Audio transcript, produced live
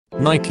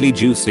Nightly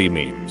juicy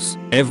memes,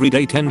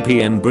 everyday 10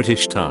 PM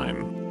British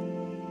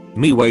time.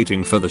 Me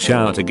waiting for the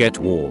shower to get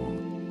warm.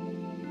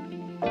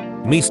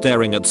 Me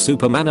staring at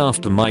Superman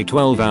after my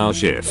 12-hour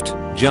shift,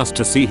 just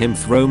to see him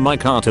throw my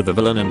car to the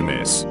villain and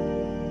miss.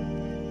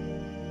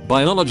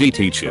 Biology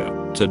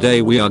teacher,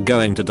 today we are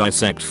going to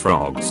dissect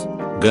frogs.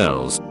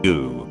 Girls,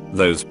 ooh,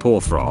 those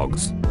poor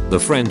frogs. The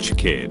French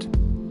kid.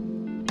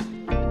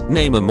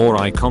 Name a more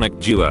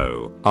iconic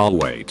duo. I'll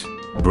wait.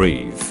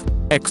 Breathe.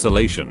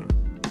 Exhalation.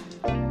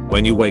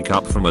 When you wake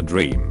up from a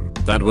dream,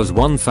 that was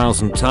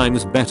 1000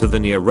 times better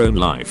than your own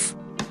life.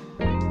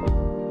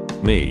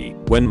 Me,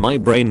 when my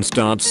brain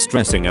starts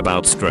stressing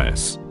about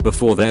stress,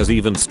 before there's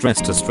even stress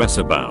to stress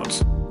about.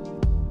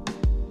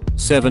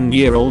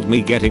 7-year-old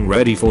me getting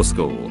ready for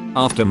school,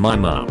 after my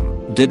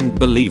mum didn't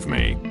believe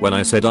me when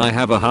I said I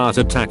have a heart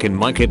attack in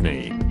my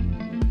kidney.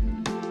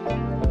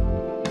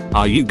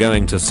 Are you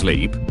going to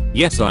sleep?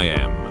 Yes I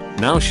am.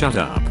 Now shut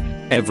up.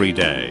 Every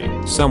day,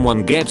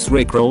 someone gets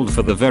rickrolled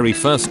for the very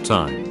first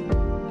time.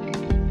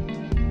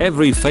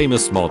 Every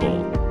famous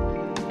model.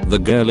 The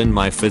girl in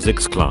my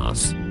physics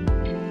class.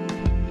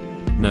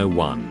 No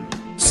one.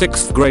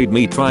 6th grade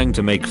me trying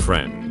to make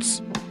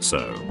friends.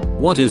 So,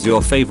 what is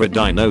your favorite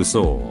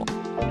dinosaur?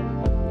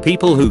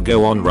 People who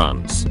go on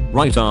runs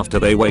right after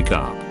they wake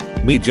up.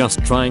 Me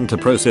just trying to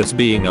process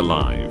being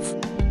alive.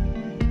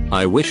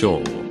 I wish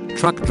all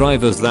truck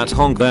drivers that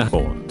honk their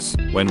horns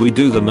when we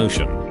do the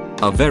motion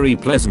a very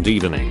pleasant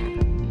evening.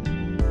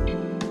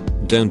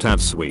 Don't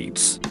have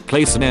sweets.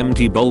 Place an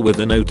empty bowl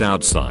with a note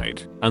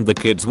outside, and the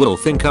kids will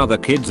think other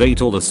kids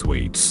ate all the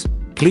sweets.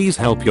 Please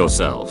help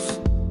yourself.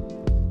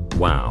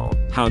 Wow,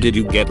 how did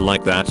you get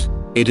like that?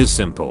 It is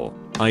simple.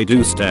 I do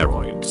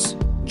steroids.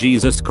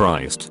 Jesus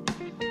Christ.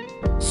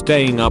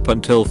 Staying up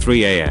until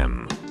 3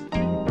 AM.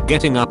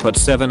 Getting up at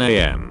 7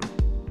 AM.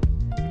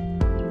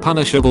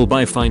 Punishable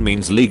by fine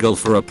means legal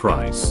for a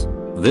price.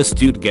 This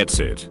dude gets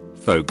it,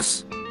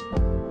 folks.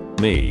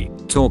 Me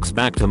talks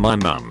back to my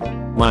mum.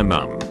 My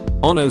mum.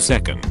 Ono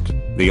second.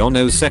 The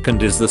ono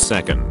second is the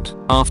second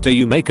after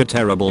you make a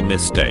terrible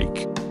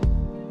mistake.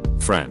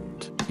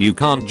 Friend, you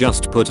can't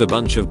just put a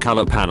bunch of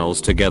color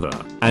panels together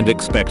and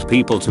expect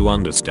people to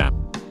understand.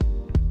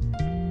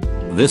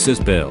 This is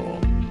Bill.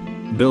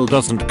 Bill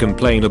doesn't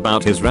complain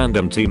about his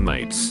random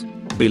teammates.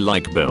 Be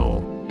like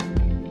Bill.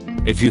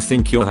 If you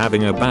think you're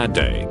having a bad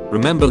day,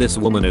 remember this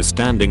woman is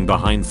standing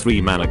behind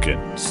 3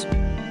 mannequins.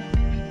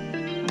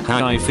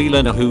 How I feel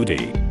in a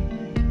hoodie.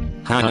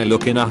 How I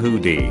look in a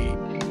hoodie.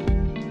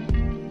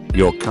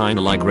 You're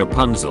kinda like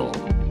Rapunzel.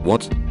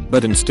 What?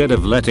 But instead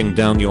of letting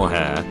down your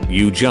hair,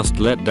 you just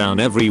let down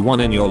everyone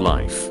in your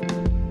life.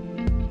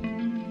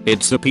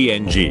 It's a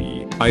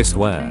PNG, I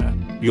swear.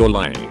 You're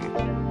lying.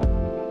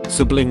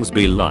 Siblings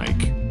be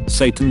like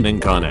Satan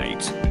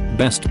incarnate.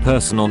 Best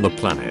person on the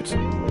planet.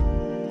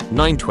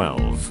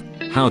 912.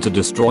 How to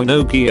destroy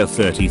Nokia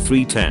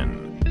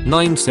 3310.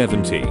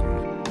 917.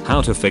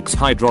 How to fix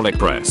hydraulic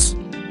press.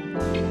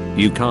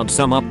 You can't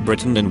sum up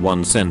Britain in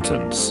one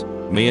sentence.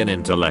 Me an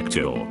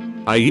intellectual.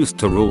 I used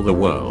to rule the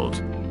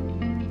world.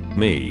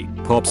 Me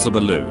pops a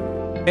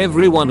balloon.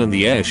 Everyone in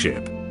the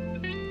airship.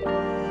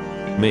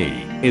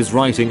 Me is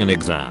writing an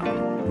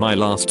exam. My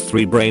last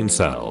 3 brain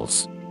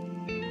cells.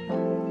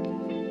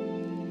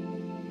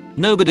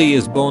 Nobody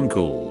is born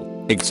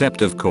cool,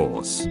 except of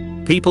course,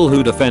 people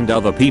who defend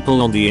other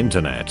people on the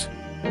internet.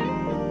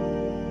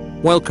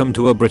 Welcome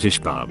to a British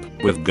pub.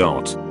 We've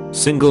got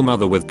single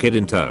mother with kid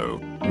in tow,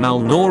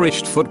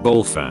 malnourished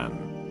football fan,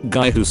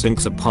 guy who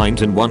sinks a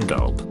pint in one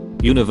gulp,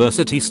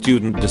 university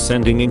student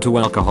descending into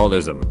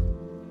alcoholism.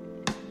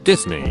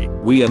 Disney,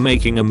 we are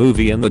making a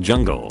movie in the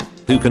jungle.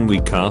 Who can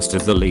we cast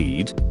as the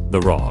lead?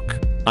 The Rock.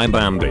 I'm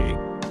Bambi.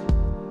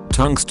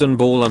 Tungsten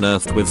ball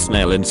unearthed with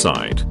snail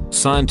inside.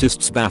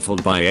 Scientists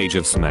baffled by age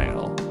of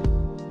snail.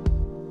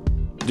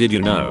 Did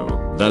you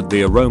know that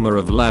the aroma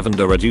of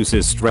lavender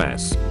reduces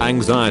stress,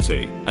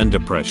 anxiety, and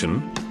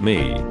depression?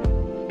 Me.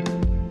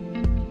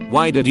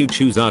 Why did you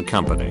choose our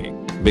company?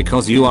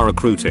 Because you are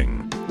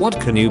recruiting. What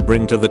can you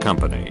bring to the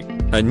company?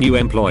 A new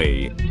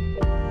employee.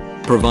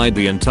 Provide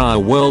the entire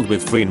world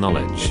with free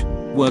knowledge.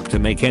 Work to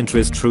make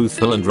entries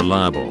truthful and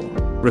reliable.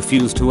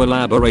 Refuse to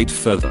elaborate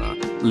further.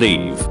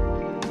 Leave.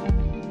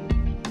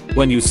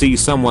 When you see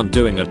someone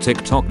doing a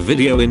TikTok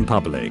video in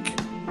public.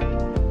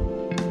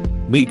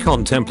 Me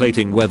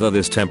contemplating whether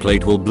this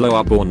template will blow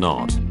up or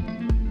not.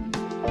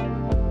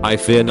 I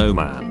fear no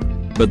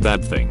man. But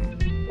that thing.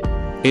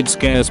 It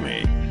scares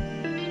me.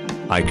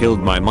 I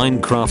killed my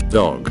Minecraft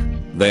dog.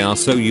 They are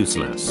so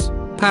useless.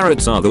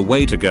 Parrots are the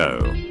way to go.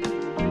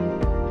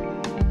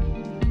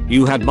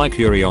 You had my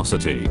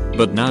curiosity,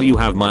 but now you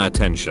have my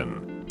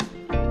attention.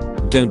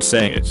 Don't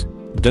say it.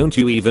 Don't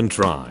you even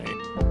try.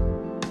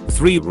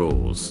 3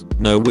 rules.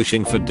 No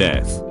wishing for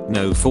death.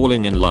 No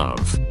falling in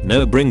love.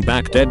 No bring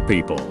back dead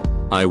people.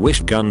 I wish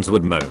guns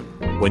would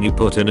moan when you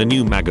put in a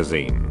new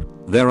magazine.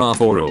 There are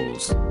 4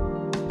 rules.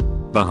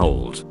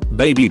 Behold,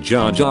 baby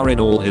Jar Jar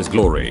in all his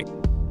glory.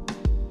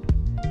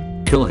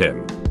 Kill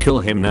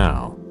him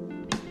now.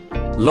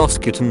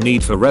 Lost kitten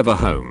need forever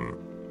home.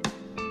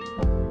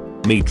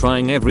 Me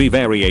trying every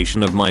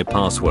variation of my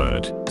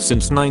password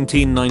since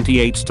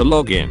 1998 to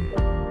log in.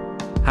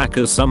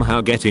 Hackers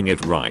somehow getting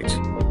it right.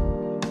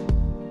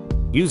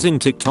 Using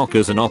TikTok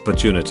as an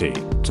opportunity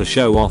to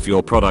show off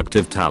your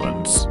productive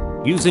talents.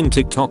 Using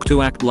TikTok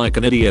to act like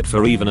an idiot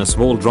for even a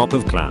small drop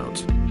of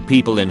clout.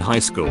 People in high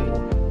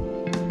school.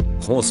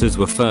 Horses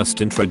were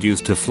first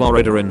introduced to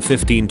Florida in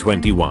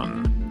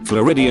 1521.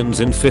 Floridians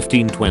in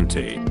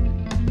 1520.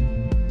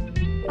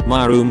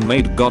 My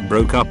roommate got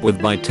broke up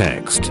with by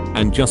text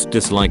and just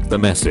disliked the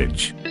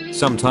message.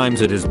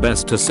 Sometimes it is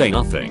best to say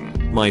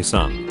nothing, my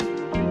son.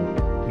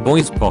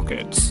 Boys'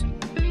 pockets.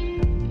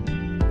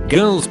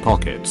 Girls'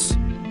 pockets.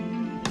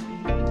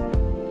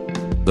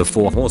 The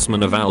Four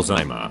Horsemen of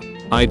Alzheimer.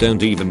 I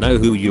don't even know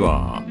who you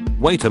are.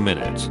 Wait a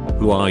minute,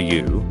 who are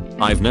you?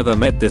 I've never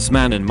met this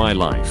man in my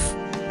life.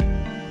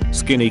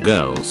 Skinny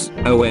girls,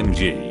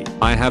 OMG,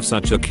 I have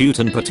such a cute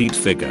and petite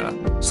figure.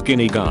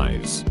 Skinny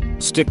guys,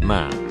 stick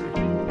man.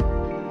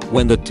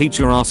 When the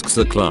teacher asks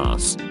the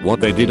class what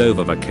they did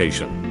over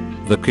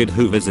vacation. The kid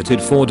who visited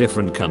 4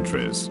 different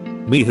countries.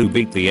 Me who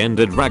beat the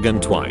Ender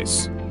Dragon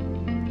twice.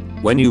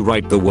 When you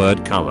write the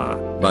word color,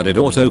 but it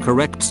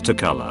autocorrects to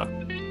color.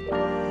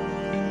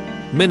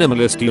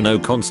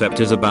 Minimalist concept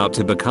is about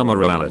to become a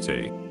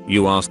reality.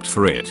 You asked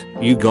for it,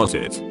 you got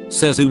it,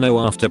 says Uno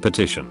after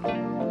petition.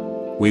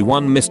 We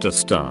won Mr.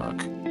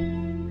 Stark.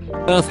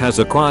 Earth has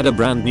acquired a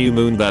brand new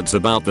moon that's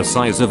about the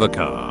size of a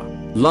car.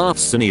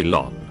 Laughs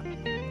Elon.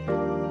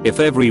 If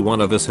every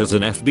one of us has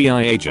an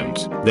FBI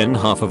agent, then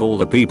half of all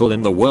the people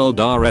in the world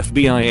are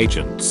FBI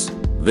agents.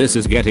 This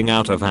is getting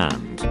out of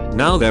hand.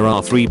 Now there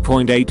are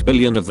 3.8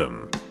 billion of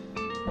them.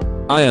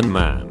 Iron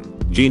Man,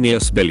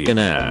 genius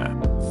billionaire.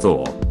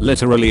 Thor,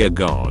 literally a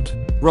god.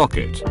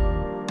 Rocket.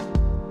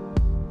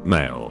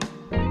 Male.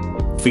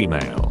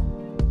 Female.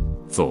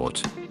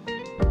 Thought.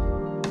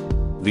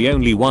 The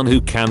only one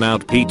who can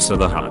out Pizza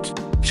the Hut.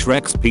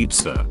 Shrek's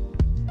Pizza.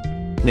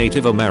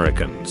 Native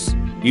Americans.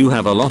 You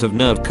have a lot of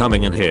nerve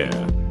coming in here.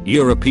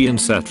 European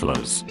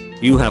settlers.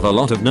 You have a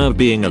lot of nerve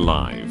being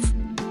alive.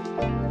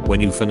 When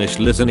you finish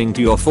listening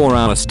to your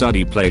 4-hour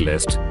study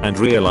playlist and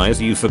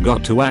realize you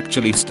forgot to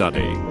actually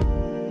study.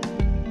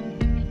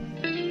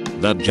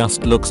 That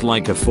just looks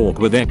like a fork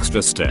with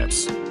extra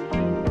steps.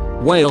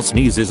 Whale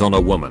sneezes on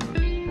a woman.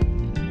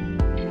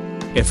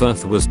 If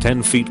Earth was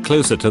 10 feet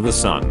closer to the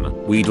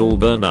sun, we'd all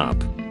burn up.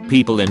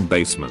 People in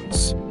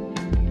basements.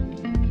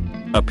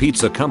 A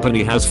pizza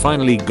company has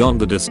finally gone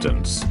the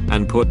distance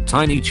and put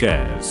tiny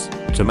chairs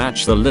to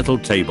match the little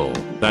table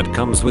that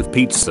comes with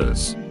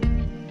pizzas.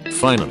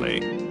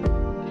 Finally.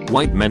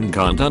 White men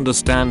can't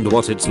understand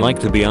what it's like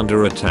to be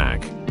under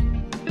attack.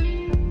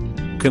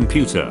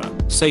 Computer,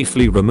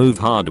 safely remove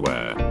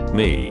hardware.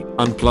 Me,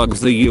 unplugs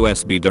the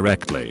USB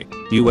directly.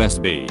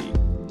 USB.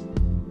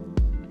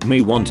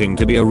 Me wanting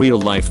to be a real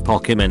life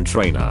Pokemon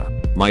trainer.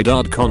 My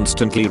dad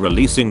constantly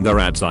releasing the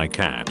ads I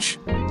catch.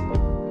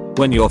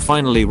 When you're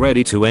finally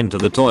ready to enter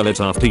the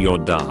toilet after your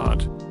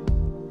dad.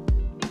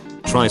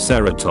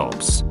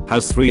 Triceratops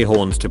has 3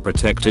 horns to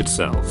protect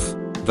itself.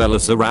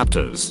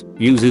 Velociraptors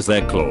uses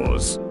their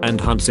claws and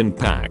hunts in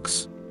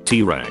packs.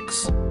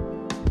 T-Rex.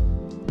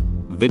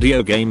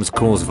 Video games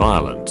cause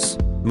violence.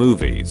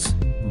 Movies.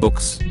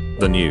 Books.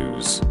 The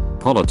news.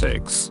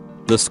 Politics.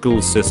 The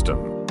school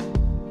system.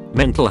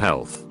 Mental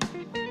health.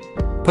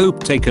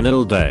 Pope taken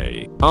ill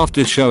day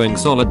after showing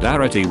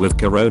solidarity with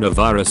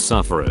coronavirus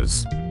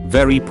sufferers.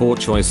 Very poor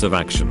choice of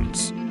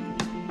actions.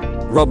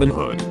 Robin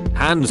Hood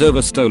hands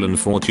over stolen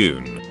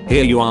fortune.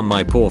 Here you are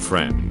my poor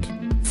friend.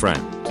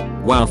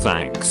 Wow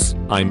thanks,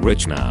 I'm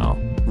rich now.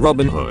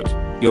 Robin Hood,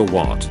 you're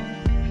what?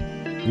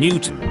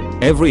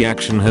 Newton, every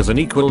action has an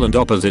equal and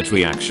opposite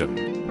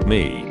reaction.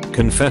 Me,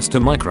 confess to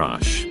my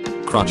crush.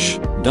 Crush,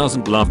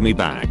 doesn't love me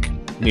back.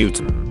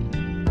 Newton.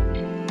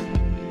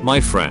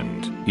 My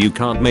friend, you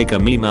can't make a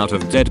meme out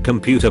of dead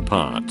computer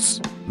parts.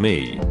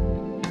 Me.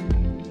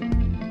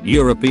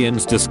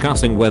 Europeans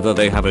discussing whether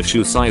they have a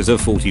shoe size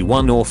of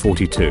 41 or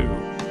 42.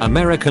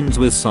 Americans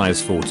with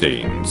size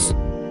 14s.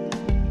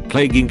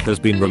 Plague Inc. has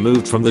been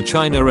removed from the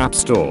China App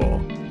Store.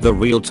 The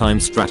real-time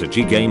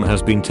strategy game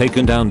has been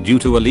taken down due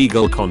to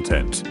illegal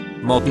content.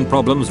 Modern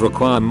problems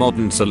require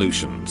modern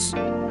solutions.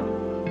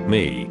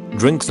 Me,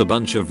 drinks a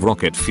bunch of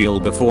rocket fuel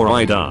before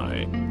I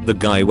die. The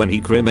guy when he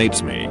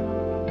cremates me.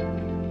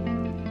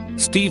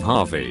 Steve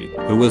Harvey,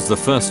 who was the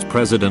first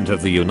president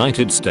of the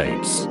United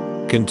States.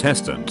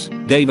 Contestant,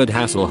 David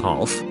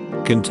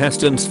Hasselhoff.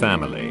 Contestant's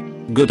family.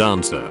 Good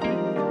answer.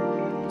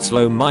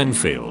 Slow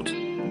minefield.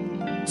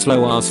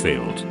 Slow ass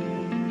field.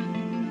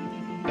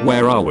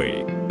 Where are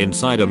we?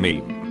 Inside a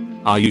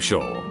meme. Are you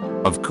sure?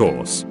 Of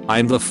course,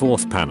 I'm the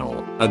 4th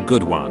panel, a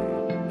good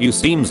one. You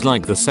seems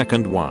like the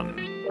 2nd one.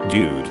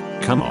 Dude,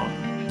 come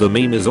on. The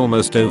meme is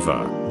almost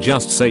over,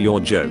 just say your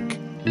joke.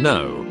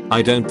 No,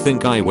 I don't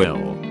think I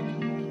will.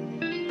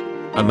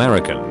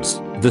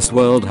 Americans, this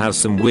world has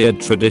some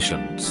weird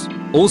traditions.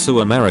 Also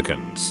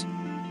Americans.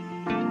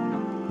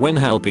 When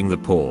helping the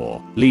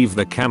poor, leave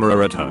the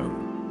camera at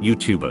home.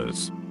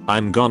 YouTubers.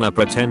 I'm gonna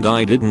pretend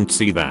I didn't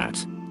see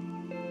that.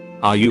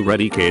 Are you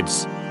ready,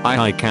 kids? Aye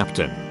aye,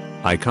 Captain.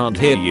 I can't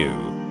hear you.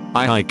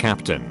 Aye aye,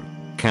 Captain.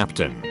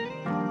 Captain.